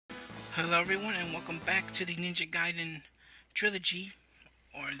Hello everyone and welcome back to the Ninja Gaiden trilogy,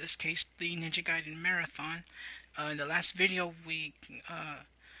 or in this case the Ninja Gaiden Marathon. In the last video we've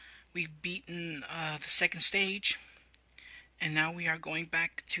beaten the second stage, and now we are going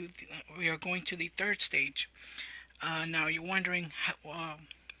back to the third stage. Now you're wondering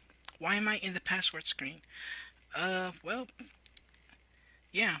why am I in the password screen? Well,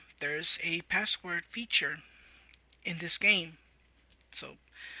 yeah, there's a password feature in this game, so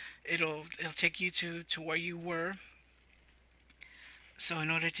it'll take you to where you were. So in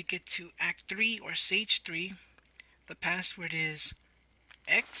order to get to Act 3 or Stage 3, the password is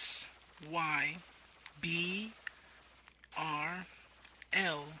X, Y, B, R,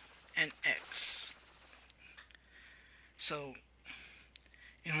 L, and X. So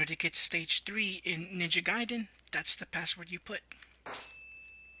in order to get to Stage 3 in Ninja Gaiden, that's the password you put.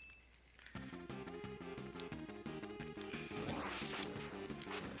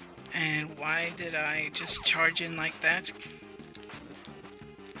 And why did I just charge in like that?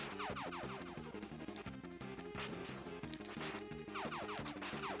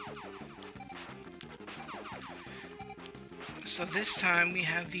 So this time we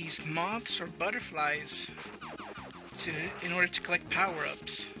have these moths or butterflies in order to collect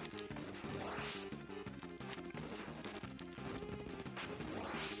power-ups.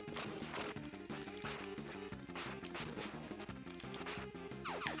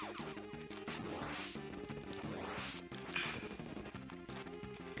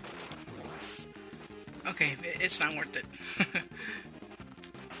 Okay, it's not worth it.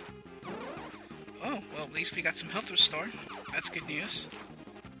 Oh, well, at least we got some health restore. That's good news.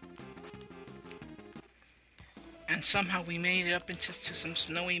 And somehow we made it up into some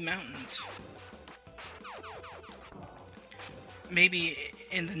snowy mountains. Maybe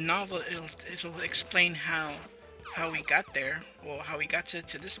in the novel it'll explain how we got there, well, how we got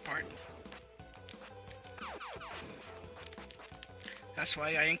to this part. That's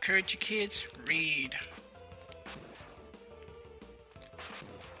why I encourage you kids, read.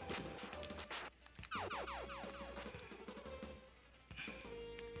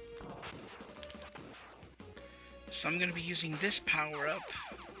 So I'm going to be using this power-up.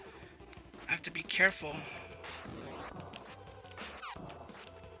 I have to be careful.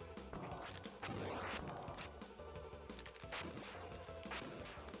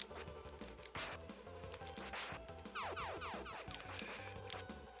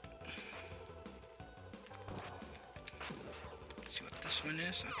 Let's see what this one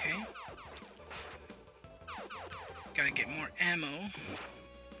is. Okay. Gotta get more ammo.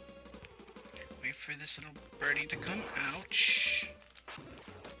 Wait for this little birdie to come. Ouch.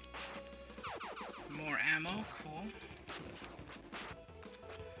 More ammo. Cool.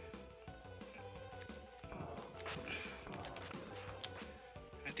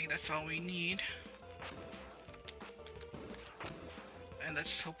 I think that's all we need. And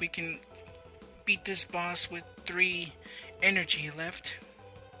let's hope we can beat this boss with 3 energy left.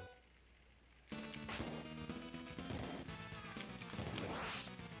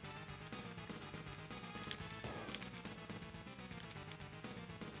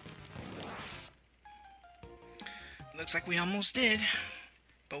 Looks like we almost did,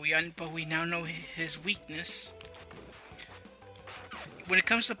 but we now know his weakness. When it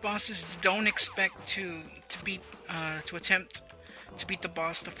comes to bosses, don't expect to attempt to beat the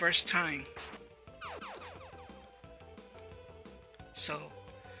boss the first time. So,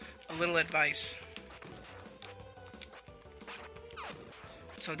 a little advice.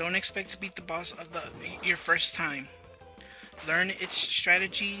 So don't expect to beat the boss of your first time. Learn its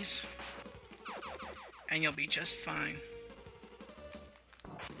strategies, and you'll be just fine.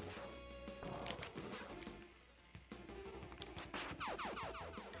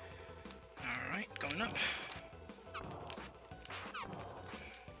 Alright, going up.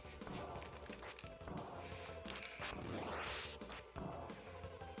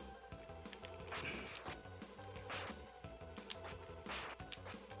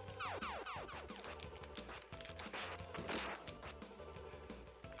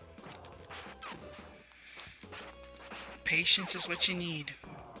 Patience is what you need.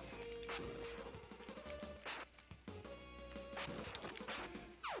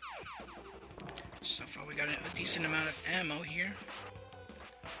 So far we got a decent amount of ammo here.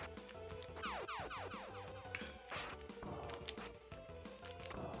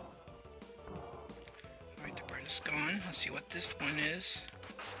 Alright, the bird is gone. Let's see what this one is.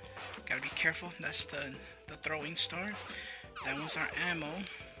 Gotta be careful. That's the throwing star. That one's our ammo.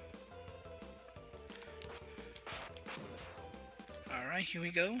 Alright, here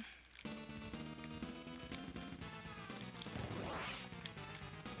we go.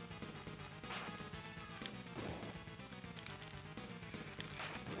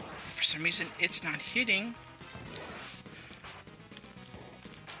 some reason it's not hitting.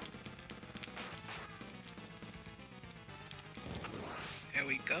 There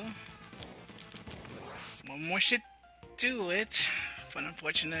we go. One more should do it. But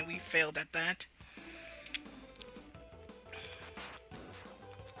unfortunately, we failed at that.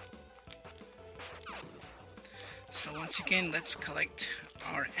 So once again, let's collect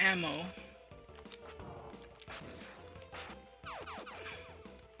our ammo.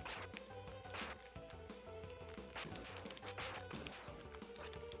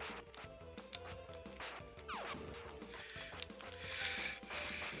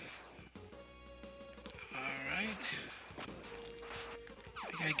 Alright.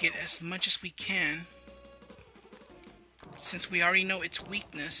 We gotta get as much as we can, since we already know its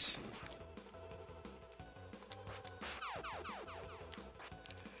weakness.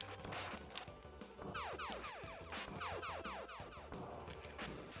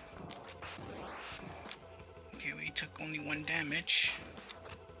 Okay, we took only 1 damage.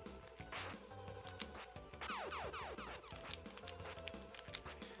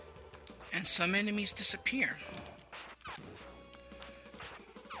 And some enemies disappear.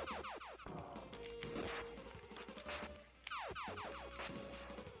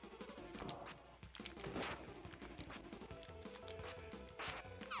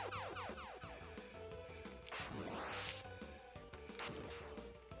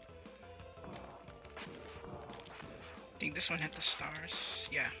 I think this one had the stars.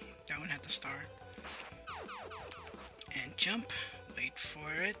 Yeah, that one had the star. And jump. Wait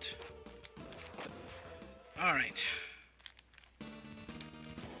for it. Alright.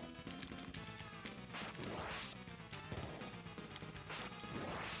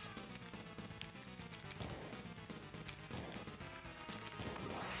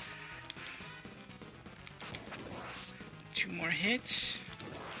 Two more hits.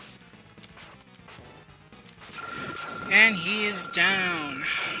 And he is down.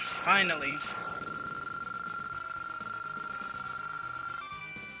 Finally.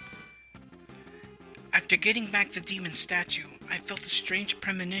 After getting back the demon statue, I felt a strange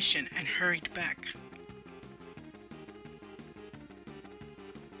premonition and hurried back.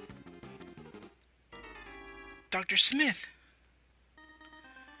 Dr. Smith!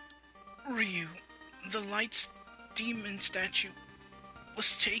 Ryu, the light's demon statue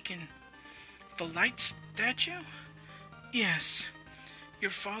was taken. The light statue? Yes.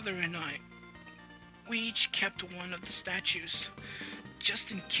 Your father and I, we each kept one of the statues,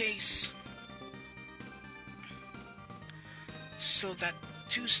 just in case. So that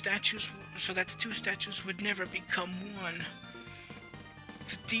the two statues would never become one.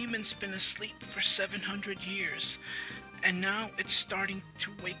 The demon's been asleep for 700 years, and now it's starting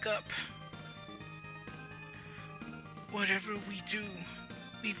to wake up. Whatever we do,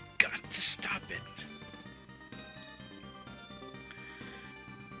 we've got to stop it.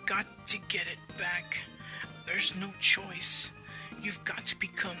 Got to get it back. There's no choice. You've got to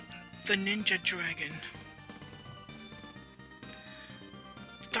become the Ninja Dragon.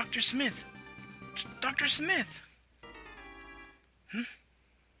 Dr. Smith! Dr. Smith!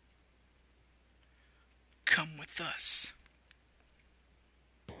 Come with us.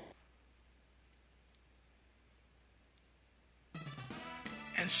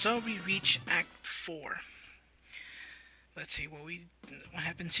 And so we reach Act 4. Let's see what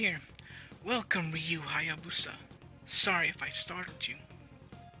happens here. Welcome, Ryu Hayabusa. Sorry if I startled you.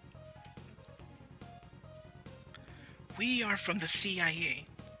 We are from the CIA,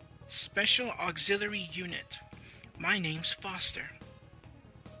 Special Auxiliary Unit. My name's Foster.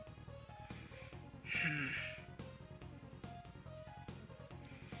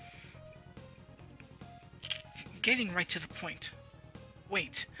 Getting right to the point.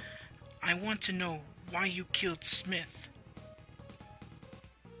 Wait, I want to know why you killed Smith.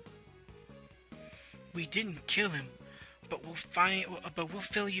 We didn't kill him, but we'll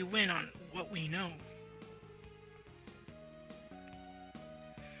fill you in on what we know.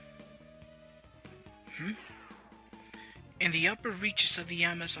 In the upper reaches of the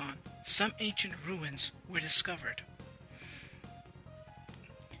Amazon, some ancient ruins were discovered.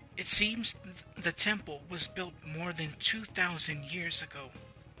 It seems the temple was built more than 2,000 years ago.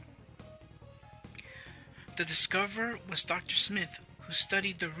 The discoverer was Dr. Smith, who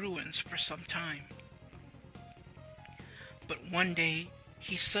studied the ruins for some time. But one day,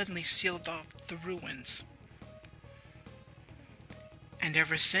 he suddenly sealed off the ruins. And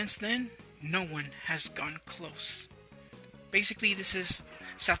ever since then, no one has gone close. Basically, this is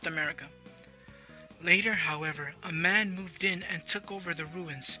South America. Later, however, a man moved in and took over the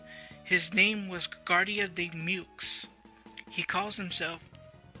ruins. His name was Guardia de Mux. He calls himself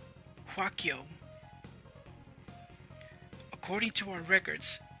Huakyo. According to our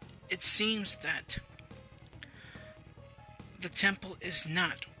records, it seems that the temple is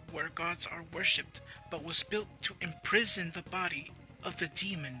not where gods are worshipped, but was built to imprison the body of the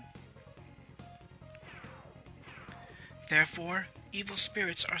demon. Therefore, evil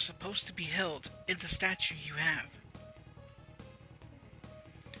spirits are supposed to be held in the statue you have.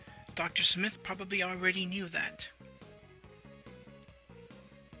 Dr. Smith probably already knew that.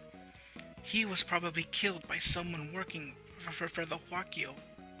 He was probably killed by someone working for the Huakyo,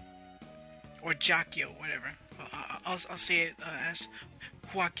 or Jakyo, whatever. I'll say it as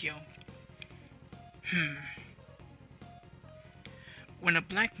Huakyo. When a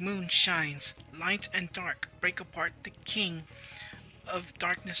black moon shines, light and dark break apart. The king of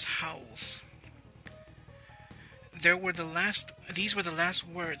darkness howls. These were the last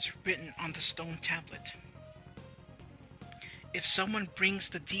words written on the stone tablet. If someone brings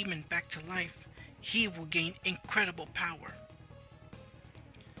the demon back to life, he will gain incredible power,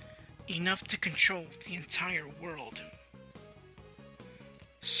 enough to control the entire world.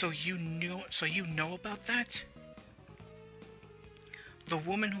 So you know about that? The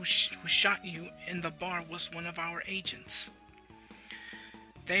woman who shot you in the bar was one of our agents.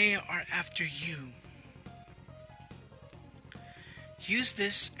 They are after you. Use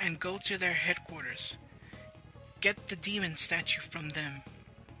this and go to their headquarters. Get the demon statue from them.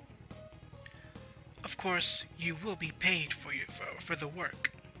 Of course, you will be paid for the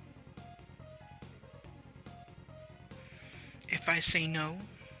work. If I say no,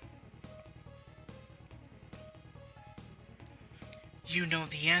 you know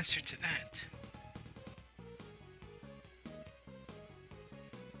the answer to that.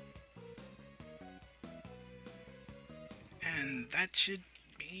 And that should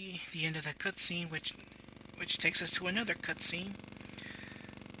be the end of the cutscene, which takes us to another cutscene.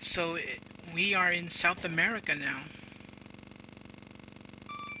 So we are in South America now.